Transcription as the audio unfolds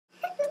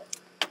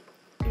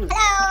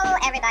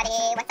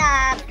everybody, what's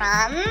up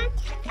from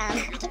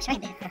I keep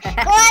trying to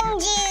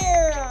Gwangju.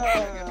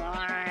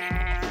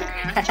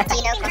 Do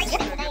you know Gwangju?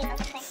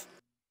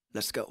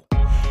 Let's go.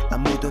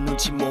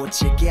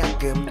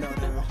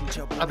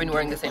 I've been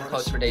wearing the same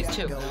clothes for days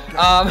too.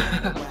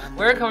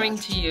 We're coming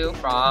to you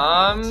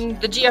from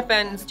the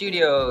GFN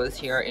studios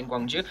here in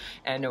Gwangju,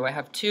 and we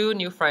have two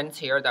new friends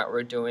here that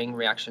we're doing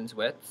reactions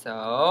with.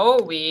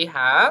 So we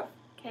have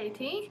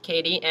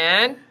Katie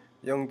and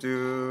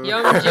Youngju.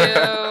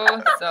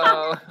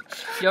 So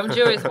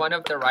Yeomju is one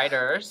of the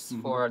writers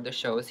for the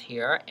shows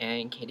here,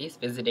 and Katie's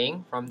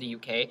visiting from the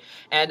UK.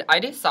 And I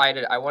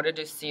decided I wanted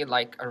to see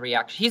like a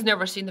reaction. He's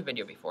never seen the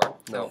video before,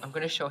 so I'm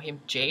gonna show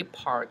him Jay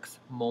Park's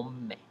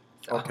MOMMAE.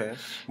 So, Okay,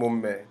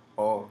 MOMMAE.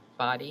 Oh,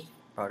 body,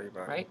 body.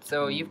 right?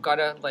 So you've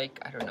gotta like,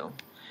 I don't know.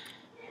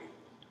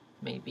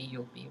 Maybe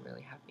you'll be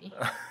really happy.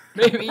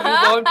 Maybe you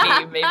won't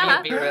be. Maybe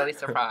you'll be really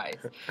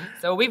surprised.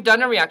 So we've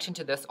done a reaction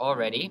to this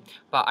already,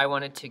 but I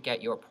wanted to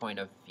get your point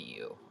of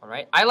view. All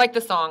right. I like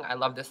the song. I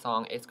love the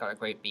song. It's got a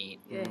great beat.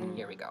 Yeah.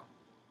 Here we go.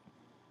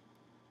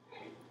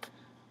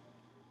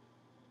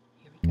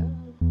 Here we go.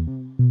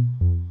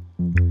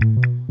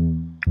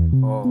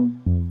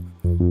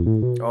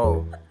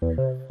 Oh.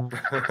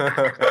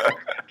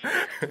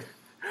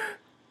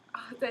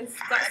 That's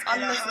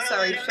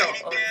unnecessary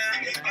shot of...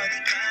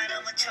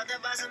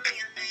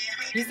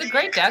 He's a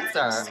great dancer.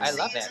 I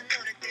love it.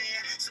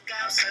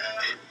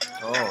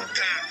 Oh,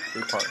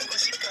 big part.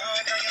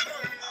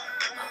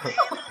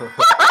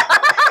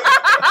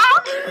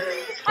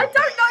 I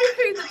don't know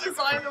who the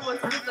designer was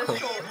with the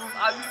shorts.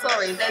 I'm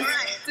sorry.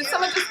 Did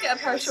someone just get a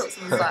pair of shorts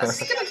and was like, I'm just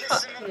going to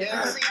cut here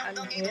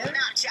and here?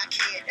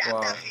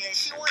 Wow.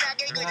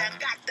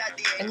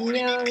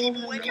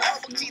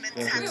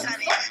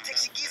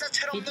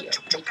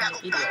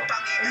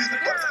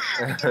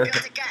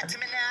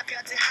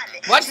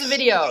 Watch the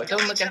video.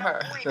 Don't look at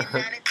her.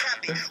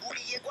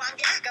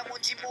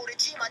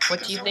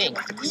 What do you think?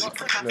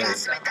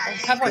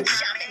 Have one.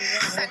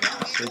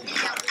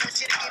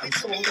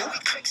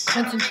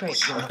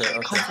 Concentrate. Okay.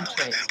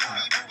 Concentrate.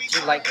 Do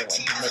you like it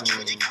when you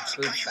make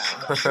food sound?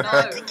 No.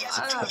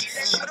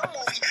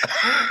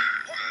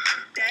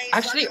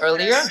 Actually,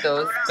 earlier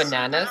those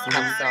bananas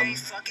had some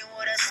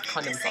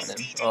condoms on them.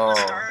 Oh.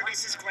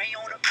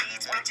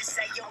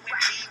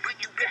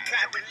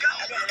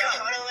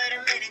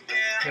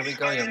 Here we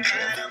go, Yeomju.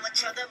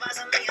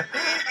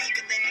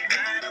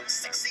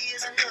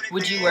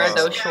 Would you wear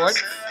those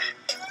shorts?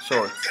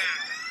 Shorts.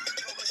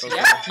 Okay.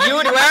 Yeah, you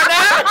would wear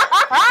them?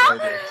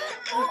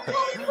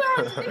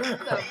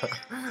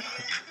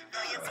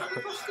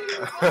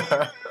 I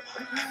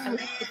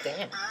like the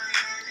dance.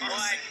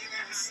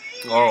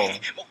 Oh.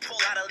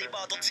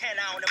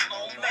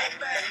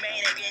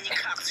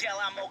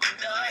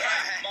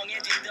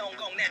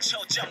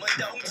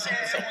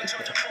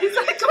 He's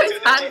like got his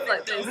hands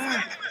like this.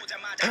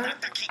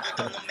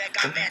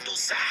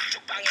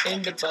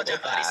 In the bubble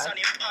bath.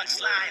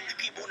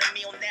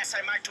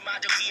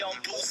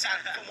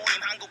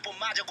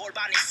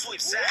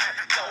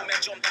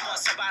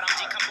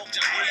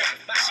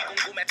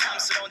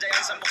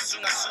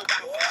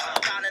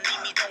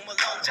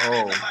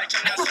 Oh.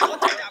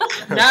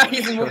 Now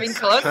he's moving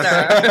closer.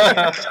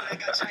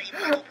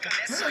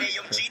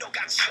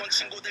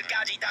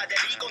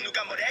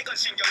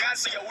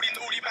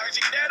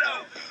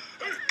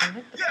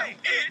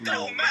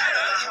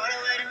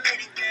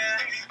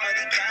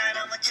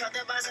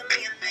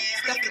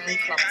 Definitely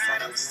club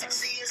songs.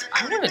 I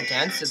want to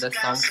dance to this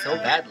song so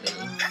badly.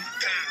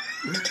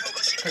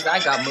 Because I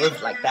got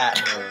moved like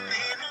that.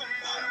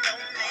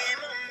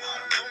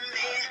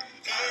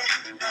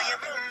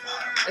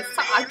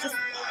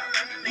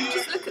 You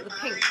just look at the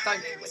pink, don't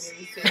you, when you're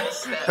using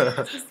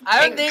this? I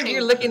don't think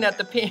you're looking at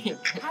the pink.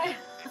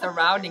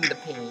 Surrounding the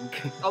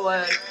pink. Oh,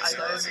 I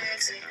don't.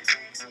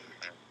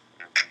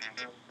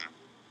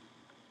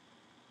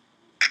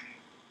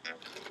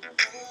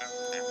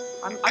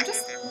 I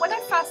just, when I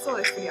first saw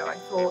this video, I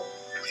thought,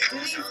 do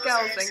these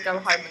girls then go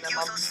home and their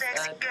mums,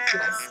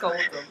 scold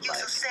them,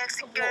 like,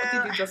 what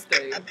did you just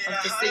do? I've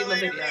just seen the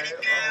video.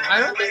 I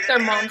don't think their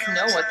moms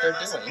know what they're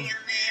doing.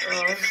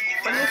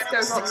 When this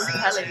goes on the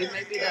telly,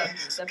 maybe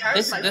their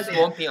parents might This see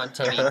won't it. be on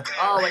TV.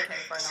 Oh, okay,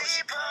 fair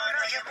enough.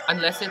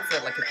 Unless it's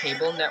like a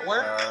cable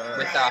network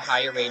with a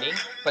higher rating,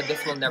 but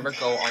this will never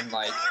go on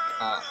like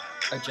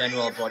a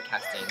general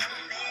broadcasting.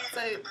 So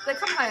they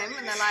come home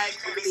and they're like,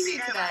 what did you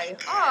do today?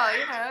 Oh,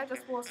 I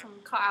just wore some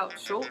cut-out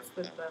shorts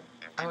with them.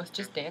 I was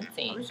just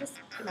dancing. I was just,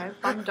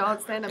 bum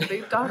dancing and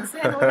boob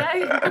dancing all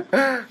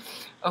day.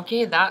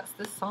 Okay, that's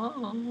the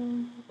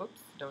song.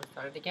 Whoops, don't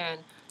start it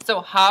again.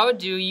 So how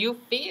do you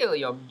feel,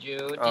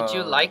 Yeomju? Did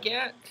you like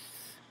it?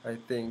 I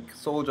think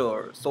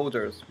soldiers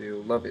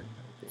will love it.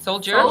 I think.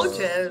 Soldiers?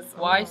 Soldiers.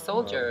 Why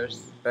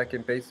soldiers? Back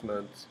in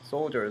basement,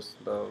 soldiers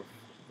love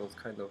those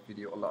kind of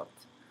video a lot.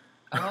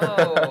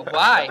 Oh,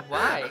 why?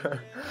 Why?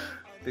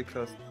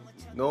 Because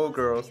no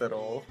girls at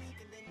all,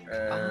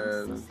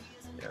 and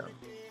yeah,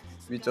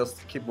 we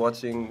just keep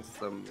watching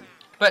some.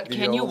 But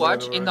can you videos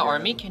watch over in the again.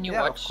 army? Can you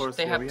Yeah, watch? of course,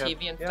 they yeah, have we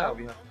TV and yeah, stuff.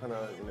 we have kind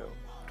of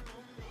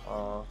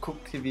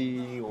cook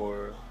TV,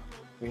 or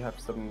we have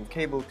some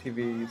cable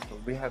TV, so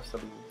we have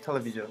some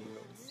television.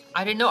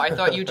 I didn't know. I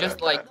thought you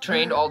just like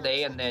trained all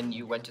day and then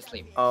you went to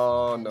sleep.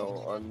 Oh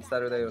no! On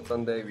Saturday or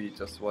Sunday we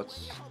just watch.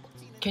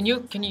 Can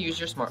you use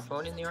your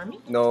smartphone in the army?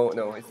 No,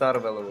 it's not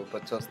available.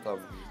 But just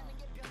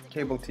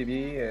cable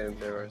TV, and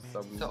there are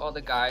some. So all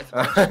the guys.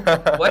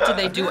 What do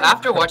they do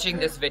after watching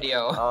this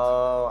video?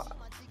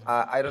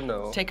 I don't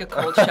know. Take a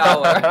cold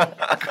shower.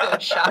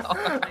 Cold shower.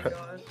 Oh my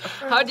god.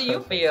 How do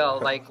you feel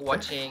like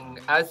watching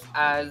as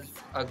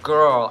a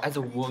girl, as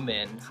a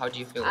woman? How do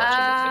you feel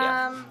watching this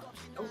video?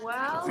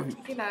 Well,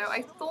 you know,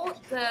 I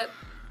thought that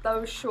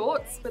those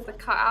shorts with the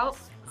cutout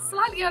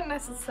slightly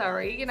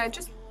unnecessary. You know,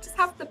 just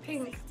have the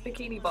pink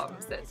bikini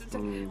bottoms.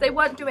 They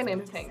weren't doing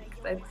anything.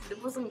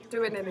 It wasn't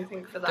doing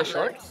anything for that. The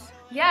shorts?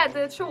 Yeah,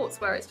 the shorts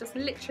where it's just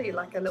literally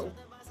like a little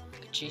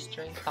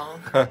G-string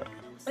thong.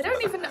 I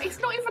don't even. It's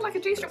not even like a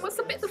G-string. What's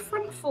the bit at the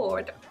front for?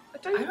 I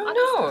don't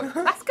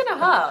know. That's gonna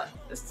hurt.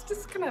 It's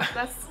just gonna.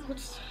 That's.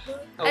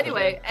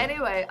 Okay.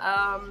 Anyway.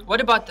 What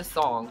about the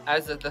song?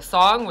 As the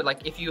song,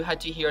 like if you had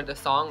to hear the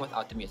song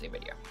without the music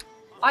video.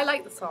 I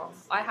like the song.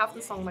 I have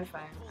the song on my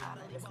phone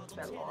and I listen to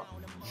it a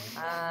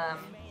lot.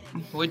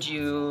 Would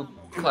you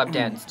club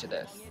dance to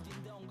this?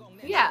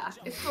 Yeah,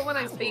 it's not one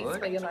of those beats would.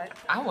 where you're like.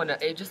 I wanna.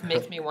 It just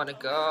makes me wanna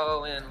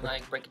go and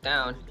like break it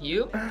down.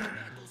 You?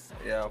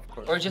 Yeah, of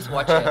course. Or just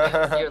watch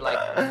it. You're like.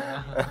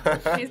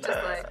 He's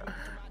just like.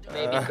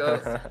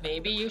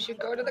 Maybe you should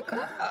go to the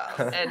club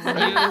and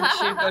you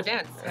should go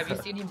dance. Have you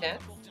seen him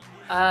dance?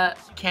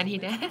 Can he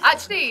dance?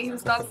 Actually, he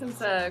was dancing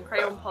to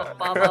Crayon Pop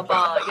Bar Bar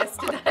Bar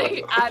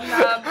yesterday, and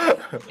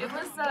it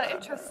was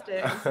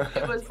interesting.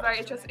 It was very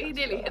interesting. He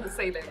nearly hit the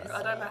ceiling.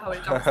 I don't know how he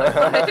jumped so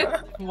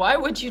high. Why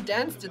would you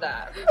dance to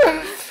that?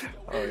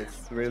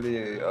 It's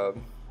really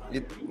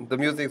the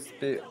music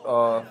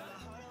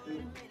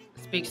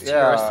Speaks to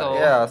your soul.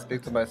 Yeah,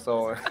 speak to my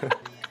soul.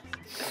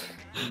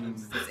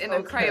 In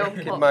a Crayon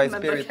Keep Pop my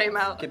member spirit, came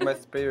out. keep my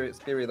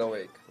spirit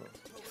awake.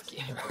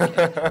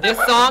 This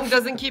song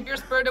doesn't keep your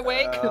spirit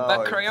awake,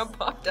 but it's- Crayon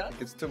Pop does.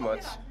 It's too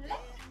much.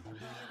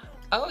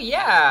 Oh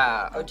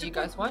yeah. Oh, do you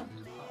guys want?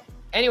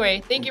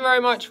 Anyway, thank you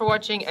very much for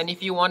watching. And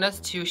if you want us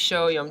to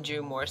show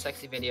Yeomju more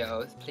sexy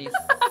videos, please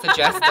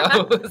suggest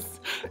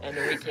those, and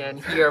we can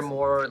hear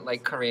more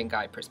like Korean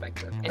guy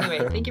perspective.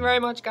 Anyway, thank you very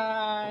much,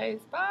 guys.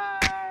 Bye.